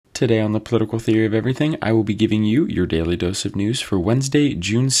Today on the Political Theory of Everything, I will be giving you your daily dose of news for Wednesday,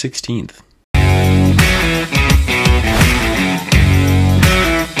 June 16th.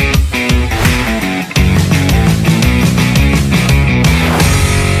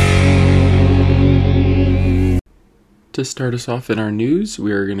 To start us off in our news,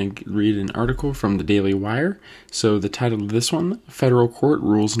 we are going to read an article from the Daily Wire. So the title of this one, Federal Court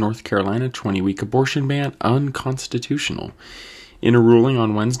Rules North Carolina 20-Week Abortion Ban Unconstitutional. In a ruling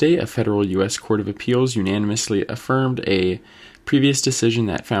on Wednesday, a federal U.S. Court of Appeals unanimously affirmed a previous decision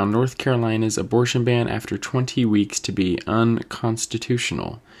that found North Carolina's abortion ban after 20 weeks to be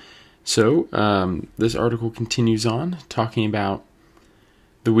unconstitutional. So this article continues on, talking about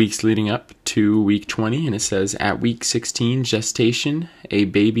the weeks leading up to week 20, and it says, at week 16 gestation, a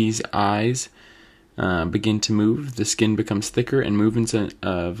baby's eyes begin to move, the skin becomes thicker, and movements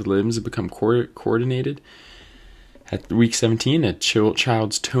of limbs become coordinated. At week 17, a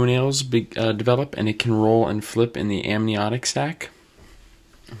child's toenails develop, and it can roll and flip in the amniotic sac.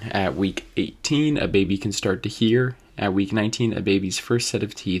 At week 18, a baby can start to hear. At week 19, a baby's first set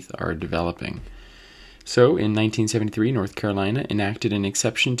of teeth are developing. So, in 1973, North Carolina enacted an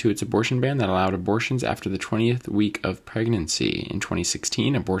exception to its abortion ban that allowed abortions after the 20th week of pregnancy. In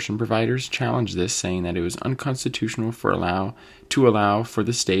 2016, abortion providers challenged this, saying that it was unconstitutional to allow for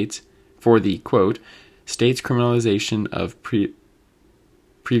the states, for the, quote, state's criminalization of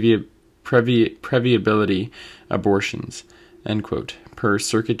preventability abortions, end quote, per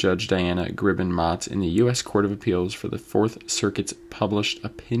Circuit Judge Diana Gribben-Motz in the U.S. Court of Appeals for the Fourth Circuit's published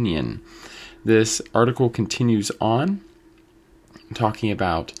opinion. This article continues on, talking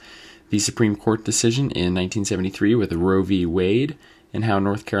about the Supreme Court decision in 1973 with Roe v. Wade, and how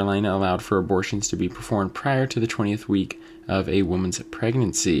North Carolina allowed for abortions to be performed prior to the 20th week of a woman's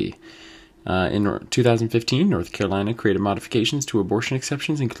pregnancy. In 2015, North Carolina created modifications to abortion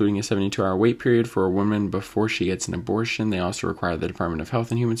exceptions, including a 72-hour wait period for a woman before she gets an abortion. They also require the Department of Health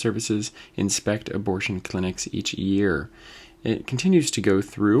and Human Services inspect abortion clinics each year. It continues to go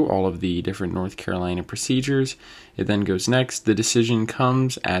through all of the different North Carolina procedures. It then goes next. The decision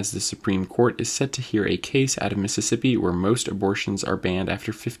comes as the Supreme Court is set to hear a case out of Mississippi where most abortions are banned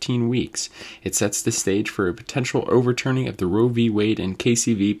after 15 weeks. It sets the stage for a potential overturning of the Roe v. Wade and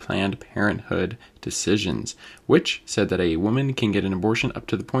Casey v. Planned Parenthood decisions, which said that a woman can get an abortion up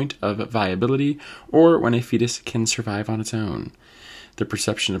to the point of viability or when a fetus can survive on its own. The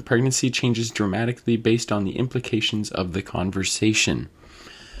perception of pregnancy changes dramatically based on the implications of the conversation.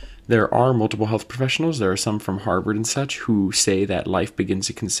 There are multiple health professionals, there are some from Harvard and such, who say that life begins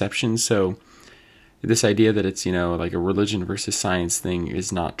at conception. So this idea that it's, like a religion versus science thing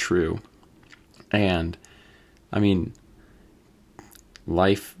is not true. And,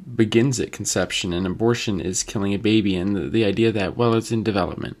 life begins at conception, and abortion is killing a baby. And the idea that, it's in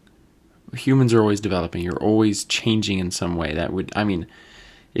development. Humans are always developing. You're always changing in some way.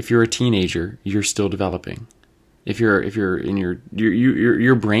 If you're a teenager, you're still developing. If you're in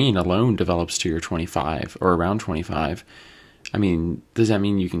your brain alone develops to your 25 or around 25. Does that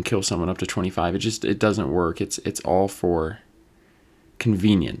mean you can kill someone up to 25? It doesn't work. It's all for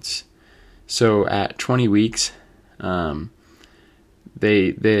convenience. So at 20 weeks, the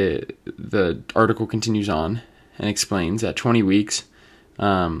article continues on and explains at 20 weeks.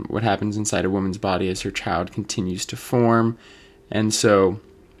 What happens inside a woman's body as her child continues to form. And so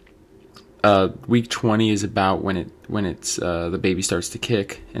week 20 is about when it's the baby starts to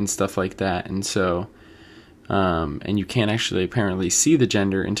kick and stuff like that. And so and you can't actually apparently see the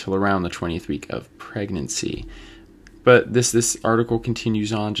gender until around the 20th week of pregnancy. But this article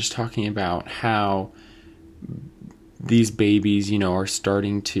continues on, just talking about how these babies, are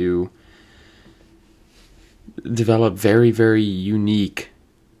starting to develop very, very unique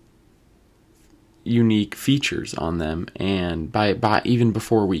features on them, and by even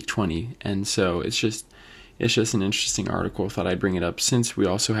before week 20. And so it's just an interesting article. Thought I'd bring it up since we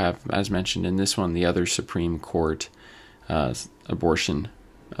also have, as mentioned in this one, the other Supreme Court abortion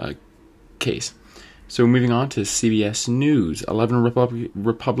case. So moving on to CBS News, 11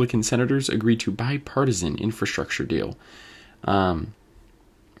 Republican senators agreed to bipartisan infrastructure deal.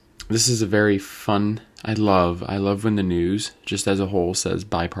 This is a very fun. I love when the news just as a whole says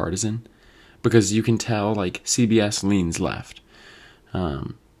bipartisan, because you can tell CBS leans left.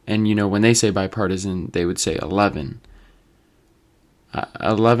 And when they say bipartisan, they would say 11.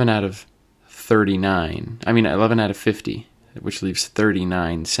 11 out of 39. 11 out of 50, which leaves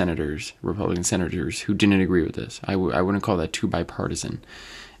 39 senators, Republican senators, who didn't agree with this. I wouldn't call that too bipartisan.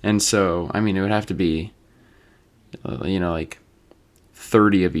 And so, it would have to be,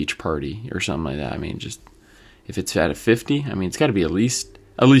 30 of each party or something like that. Just if it's out of 50, it's got to be at least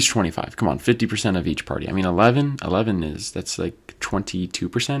At least 25. Come on, 50% of each party. I mean, 11 that's like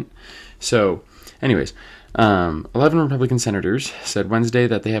 22%. So, anyways, 11 Republican senators said Wednesday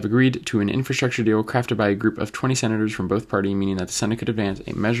that they have agreed to an infrastructure deal crafted by a group of 20 senators from both parties, meaning that the Senate could advance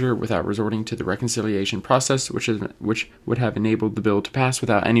a measure without resorting to the reconciliation process, which would have enabled the bill to pass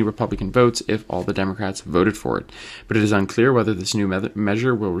without any Republican votes if all the Democrats voted for it. But it is unclear whether this new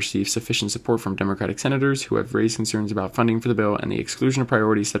measure will receive sufficient support from Democratic senators who have raised concerns about funding for the bill and the exclusion of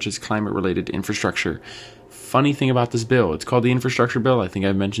priorities such as climate-related infrastructure. Funny thing about this bill, it's called the infrastructure bill. I think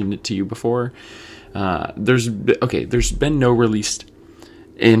I've mentioned it to you before. There's been no released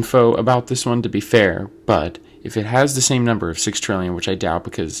info about this one, to be fair, but if it has the same number of $6 trillion, which I doubt,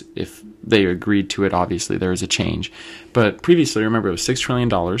 because if they agreed to it, obviously there is a change. But previously, remember, it was $6 trillion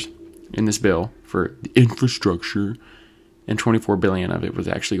in this bill for the infrastructure, and $24 billion of it was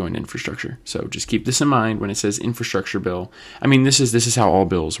actually going to infrastructure. So just keep this in mind when it says infrastructure bill. I mean, this is how all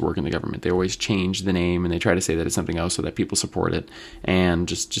bills work in the government. They always change the name and they try to say that it's something else so that people support it. And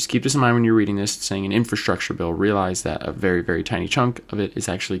just keep this in mind when you're reading this. It's saying an infrastructure bill. Realize that a very, very tiny chunk of it is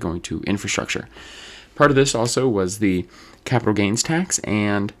actually going to infrastructure. Part of this also was the capital gains tax,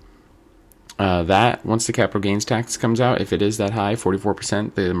 and that once the capital gains tax comes out, if it is that high,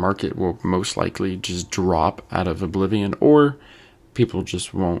 44%, the market will most likely just drop out of oblivion, or people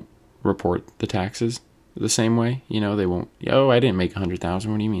just won't report the taxes the same way. They won't, I didn't make $100,000.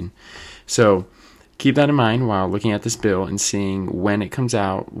 What do you mean? So keep that in mind while looking at this bill and seeing when it comes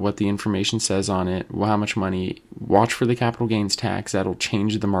out, what the information says on it, how much money. Watch for the capital gains tax. That'll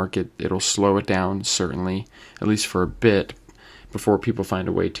change the market. It'll slow it down, certainly, at least for a bit, before people find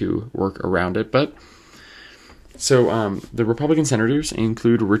a way to work around it. But so the Republican senators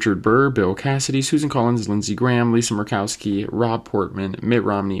include Richard Burr, Bill Cassidy, Susan Collins, Lindsey Graham, Lisa Murkowski, Rob Portman, Mitt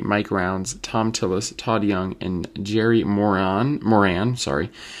Romney, Mike Rounds, Tom Tillis, Todd Young, and Jerry Moran,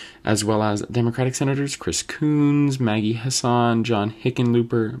 as well as Democratic senators Chris Coons, Maggie Hassan, John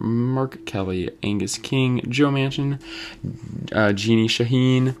Hickenlooper, Mark Kelly, Angus King, Joe Manchin, Jeannie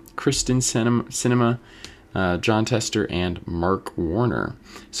Shaheen, Kristen Sinema, John Tester, and Mark Warner.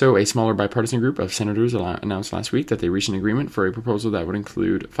 So a smaller bipartisan group of senators announced last week that they reached an agreement for a proposal that would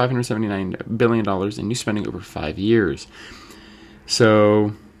include $579 billion in new spending over 5 years.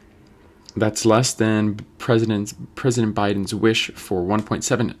 So that's less than President Biden's wish for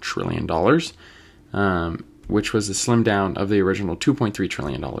 $1.7 trillion, which was a slim down of the original $2.3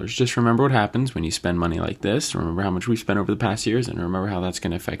 trillion. Just remember what happens when you spend money like this. Remember how much we've spent over the past years, and remember how that's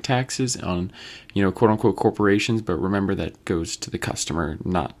going to affect taxes on, quote-unquote corporations. But remember that goes to the customer,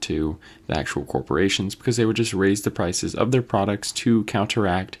 not to the actual corporations, because they would just raise the prices of their products to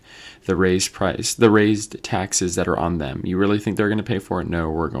counteract the raised taxes that are on them. You really think they're going to pay for it? No,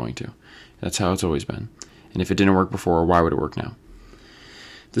 we're going to. That's how it's always been. And if it didn't work before, why would it work now?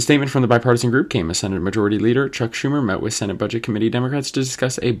 The statement from the bipartisan group came as Senate Majority Leader Chuck Schumer met with Senate Budget Committee Democrats to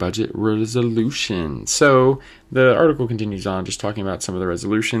discuss a budget resolution. So the article continues on just talking about some of the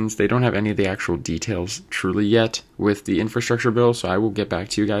resolutions. They don't have any of the actual details truly yet with the infrastructure bill, so I will get back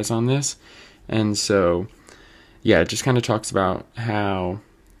to you guys on this. And so, yeah, it just kind of talks about how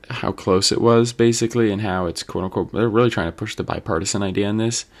close it was, basically, and how it's, quote-unquote, they're really trying to push the bipartisan idea in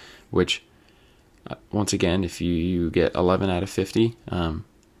this, which, once again, if you get 11 out of 50,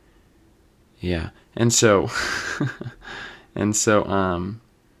 yeah, and so,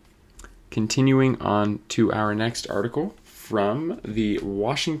 continuing on to our next article from the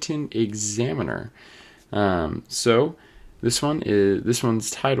Washington Examiner. So this one's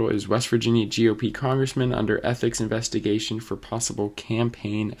title is West Virginia GOP Congressman Under Ethics Investigation for Possible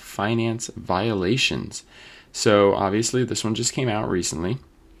Campaign Finance Violations. So obviously this one just came out recently,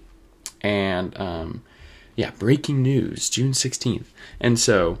 and breaking news, June 16th, and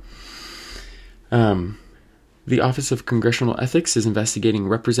so. The Office of Congressional Ethics is investigating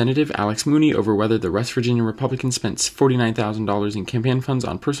Representative Alex Mooney over whether the West Virginia Republican spent $49,000 in campaign funds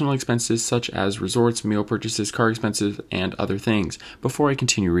on personal expenses such as resorts, meal purchases, car expenses, and other things. Before I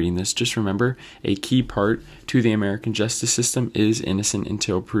continue reading this, just remember a key part to the American justice system is innocent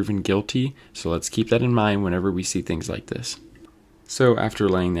until proven guilty. So let's keep that in mind whenever we see things like this. So after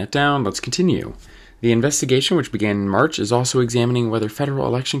laying that down, let's continue. The investigation, which began in March, is also examining whether Federal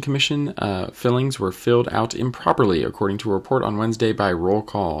Election Commission fillings were filled out improperly, according to a report on Wednesday by Roll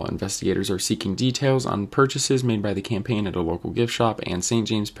Call. Investigators are seeking details on purchases made by the campaign at a local gift shop and St.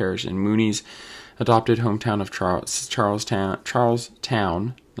 James Parish in Mooney's adopted hometown of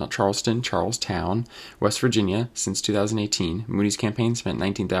Charlestown, West Virginia. Since 2018, Mooney's campaign spent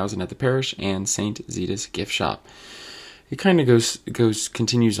 $19,000 at the parish and St. Zita's gift shop. It kind of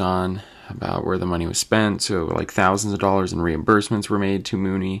continues on about where the money was spent. So like thousands of dollars in reimbursements were made to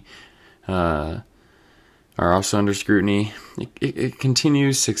Mooney, are also under scrutiny. It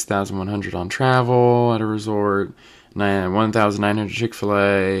continues. 6,100 on travel at a resort, 1,900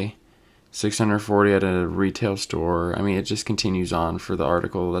 Chick-fil-A, 640 at a retail store. I mean, it just continues on for the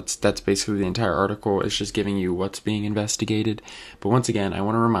article. That's basically the entire article. It's just giving you what's being investigated. But once again, I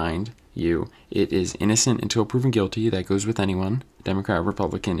want to remind you, it is innocent until proven guilty. That goes with anyone. Democrat,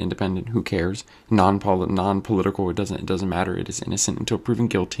 Republican, Independent, who cares? Non-political, it doesn't matter. It is innocent until proven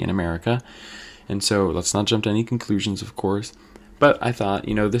guilty in America. And so let's not jump to any conclusions, of course. But I thought,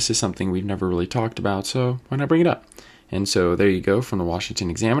 this is something we've never really talked about, so why not bring it up? And so there you go from the Washington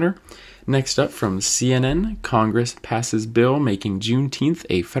Examiner. Next up from CNN, Congress passes bill making Juneteenth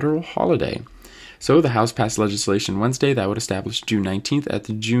a federal holiday. So the House passed legislation Wednesday that would establish June 19th as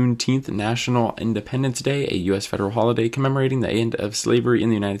the Juneteenth National Independence Day, a U.S. federal holiday commemorating the end of slavery in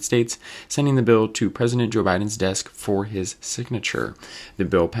the United States, sending the bill to President Joe Biden's desk for his signature. The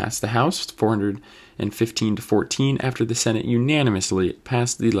bill passed the House 415 to 14 after the Senate unanimously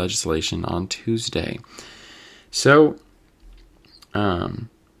passed the legislation on Tuesday. So, the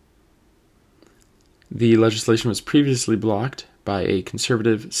legislation was previously blocked by a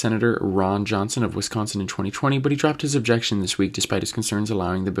conservative Senator Ron Johnson of Wisconsin in 2020, but he dropped his objection this week despite his concerns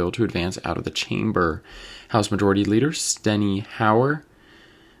allowing the bill to advance out of the chamber. House Majority Leader Steny Hoyer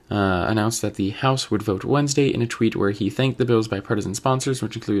announced that the House would vote Wednesday in a tweet where he thanked the bill's bipartisan sponsors,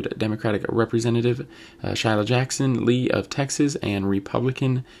 which include Democratic Representative Sheila Jackson Lee of Texas and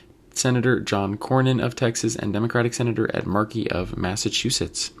Republican Senator John Cornyn of Texas and Democratic Senator Ed Markey of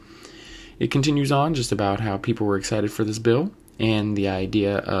Massachusetts. It continues on just about how people were excited for this bill and the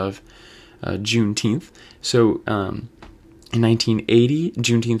idea of Juneteenth. So in 1980,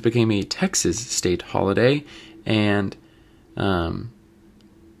 Juneteenth became a Texas state holiday, and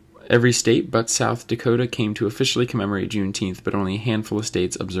every state but South Dakota came to officially commemorate Juneteenth, but only a handful of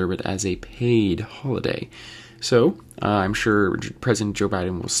states observe it as a paid holiday. So I'm sure President Joe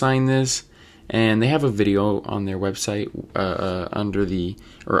Biden will sign this. And they have a video on their website under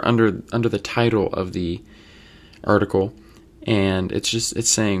the title of the article, and it's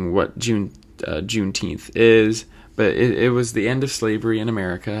saying what Juneteenth is, but it was the end of slavery in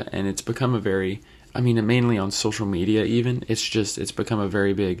America, and it's become mainly on social media even. It's become a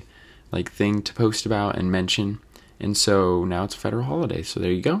very big thing to post about and mention. And so now it's a federal holiday. So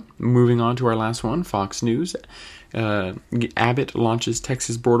there you go. Moving on to our last one, Fox News. Abbott launches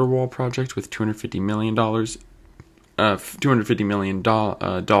Texas border wall project with $250 million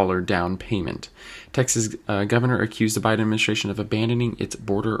down payment. Texas governor accused the Biden administration of abandoning its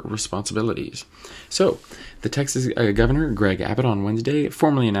border responsibilities. So, the Texas governor, Greg Abbott, on Wednesday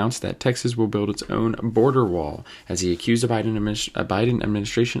formally announced that Texas will build its own border wall as he accused the Biden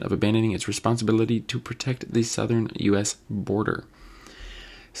administration of abandoning its responsibility to protect the southern U.S. border.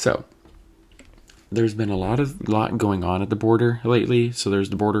 So, there's been a lot going on at the border lately, so there's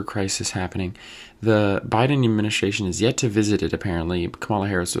the border crisis happening. The Biden administration is yet to visit it, apparently. Kamala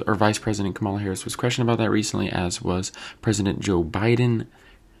Harris, or Vice President Kamala Harris, was questioned about that recently, as was President Joe Biden,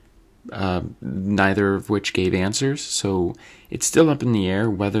 neither of which gave answers. So it's still up in the air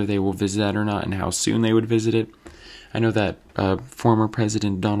whether they will visit that or not and how soon they would visit it. I know that former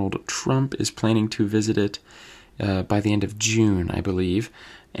President Donald Trump is planning to visit it by the end of June, I believe.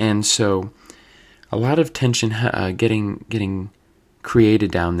 And so a lot of tension getting created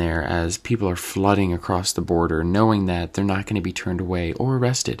down there as people are flooding across the border, knowing that they're not going to be turned away or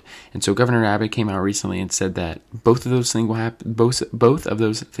arrested. And so Governor Abbott came out recently and said that both of those things will happen. Both of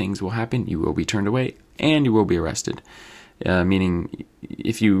those things will happen. You will be turned away and you will be arrested. Meaning,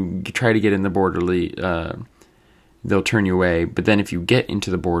 if you try to get in the border, they'll turn you away. But then, if you get into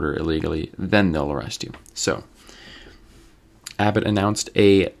the border illegally, then they'll arrest you. So Abbott announced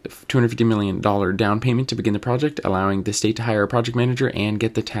a $250 million down payment to begin the project, allowing the state to hire a project manager and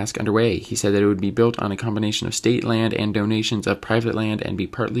get the task underway. He said that it would be built on a combination of state land and donations of private land and be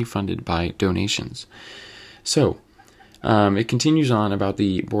partly funded by donations. So, it continues on about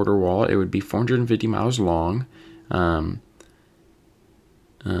the border wall. It would be 450 miles long.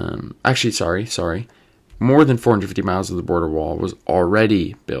 Sorry. More than 450 miles of the border wall was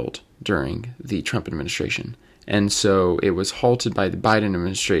already built during the Trump administration. And so it was halted by the Biden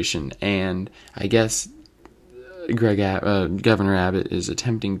administration, and I guess Governor Abbott is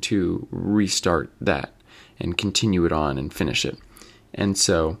attempting to restart that and continue it on and finish it. And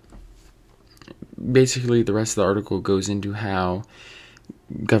so basically the rest of the article goes into how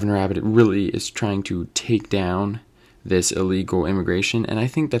Governor Abbott really is trying to take down this illegal immigration, and I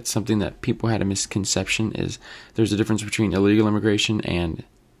think that's something that people had a misconception, is there's a difference between illegal immigration and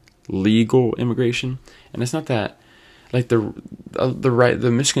legal immigration. And it's not that, like,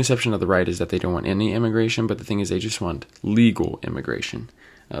 the misconception of the right is that they don't want any immigration, but the thing is they just want legal immigration.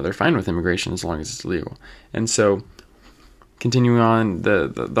 They're fine with immigration as long as it's legal. And so, continuing on,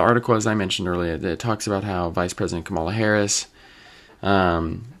 the article, as I mentioned earlier, it talks about how Vice President Kamala Harris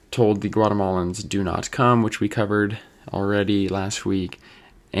told the Guatemalans do not come, which we covered already last week.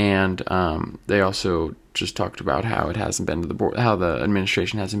 And they also just talked about how it hasn't been to the border, how the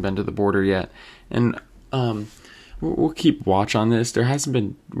administration hasn't been to the border yet. And we'll keep watch on this. There hasn't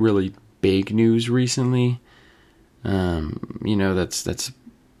been really big news recently. That's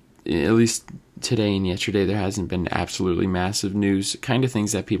at least today and yesterday, there hasn't been absolutely massive news, kind of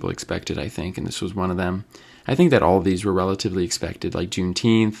things that people expected, I think, and this was one of them. I think that all of these were relatively expected, like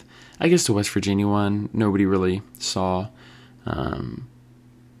Juneteenth. I guess the West Virginia one, nobody really saw. And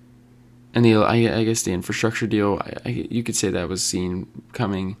I guess the infrastructure deal, you could say that was seen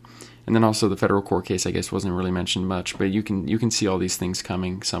coming. And then also the federal court case, I guess, wasn't really mentioned much, but you can see all these things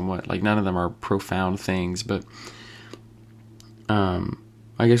coming somewhat. Like, none of them are profound things, but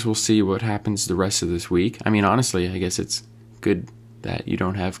I guess we'll see what happens the rest of this week. I mean, honestly, I guess it's good that you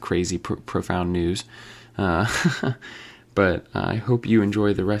don't have crazy profound news. But I hope you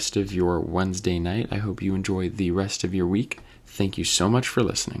enjoy the rest of your Wednesday night. I hope you enjoy the rest of your week. Thank you so much for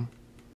listening.